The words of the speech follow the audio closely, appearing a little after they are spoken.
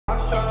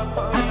Yes,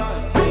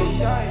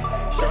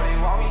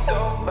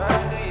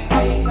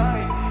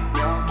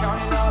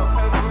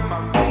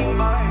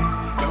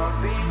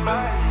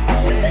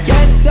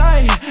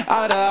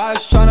 out of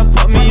eyes tryna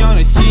put me on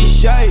a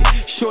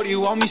t-shirt. Shorty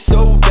want me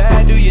so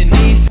bad, do your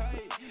knees hurt?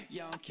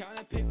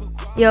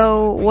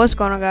 Yo, what's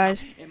going on,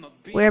 guys?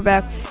 We're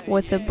back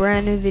with a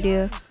brand new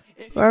video.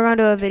 We're gonna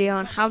do a video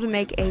on how to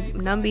make a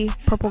numby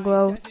purple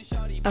glow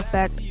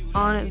effect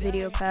on a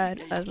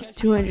videopad of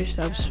 200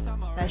 subs.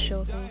 That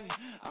show thing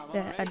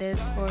that I did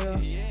for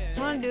you.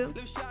 What I'm gonna do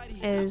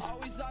is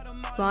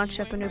launch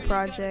up a new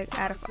project,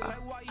 add a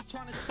file,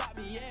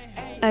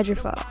 add your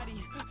file.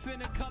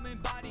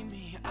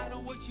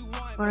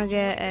 I'm gonna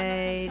get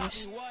a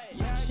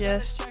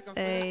just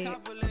a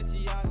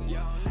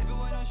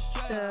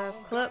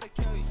clip,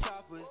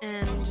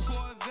 and just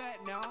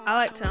I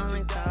like to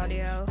unlink the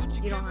audio.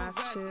 You don't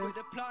have to,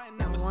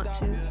 don't want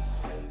to.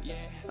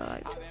 I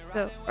like to.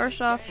 So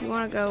first off, you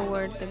want to go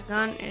where the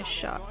gun is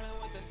shot.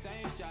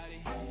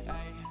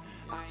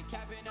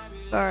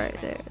 Alright,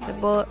 there. The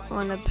bullet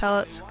when the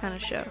pellets kind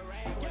of show.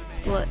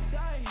 Split.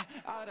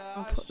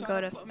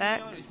 Go to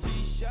effects.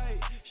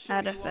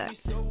 Add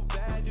effect.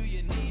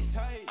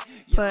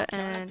 Put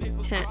an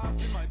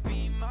tint.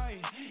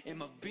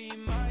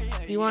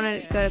 You want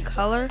to go to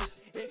color.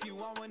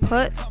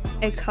 Put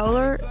a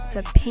color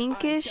to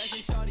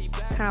pinkish,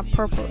 kind of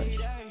purplish,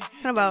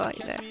 kind of about like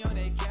that.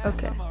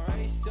 Okay.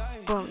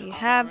 Boom. You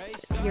have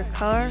your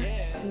color.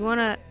 You want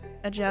to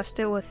adjust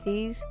it with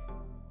these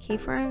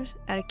keyframes.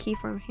 Add a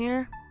keyframe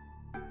here,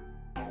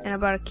 and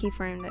about a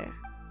keyframe there,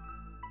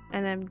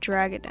 and then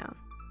drag it down.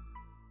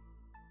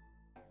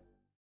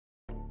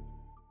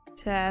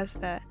 So it has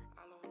that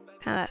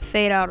kind of that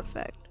fade out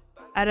effect.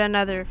 Add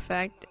another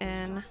effect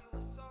and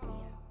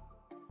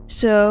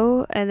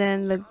so, and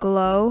then the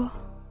glow,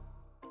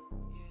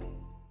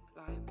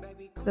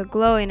 the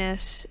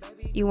glowiness,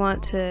 you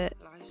want to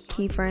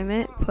keyframe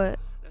it. Put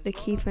the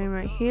keyframe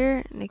right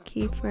here and the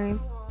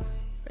keyframe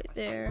right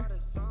there,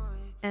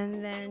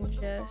 and then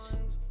just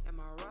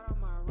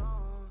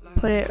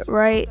put it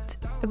right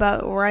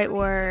about right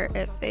where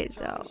it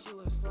fades out.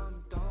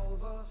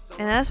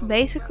 And that's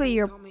basically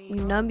your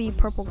numby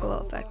purple glow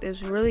effect.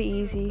 It's really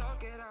easy.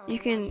 You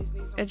can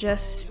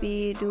adjust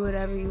speed, do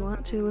whatever you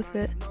want to with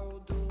it.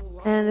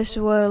 And this is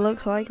what it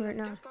looks like right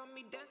now.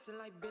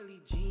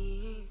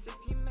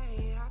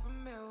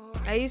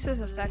 I use this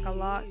effect a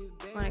lot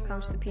when it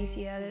comes to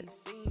PC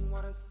edits.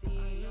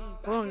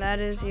 Boom, that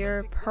is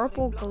your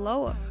purple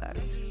glow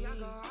effect.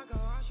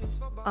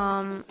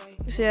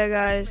 So yeah,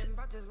 guys,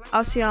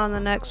 I'll see you on the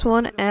next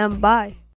one, and bye.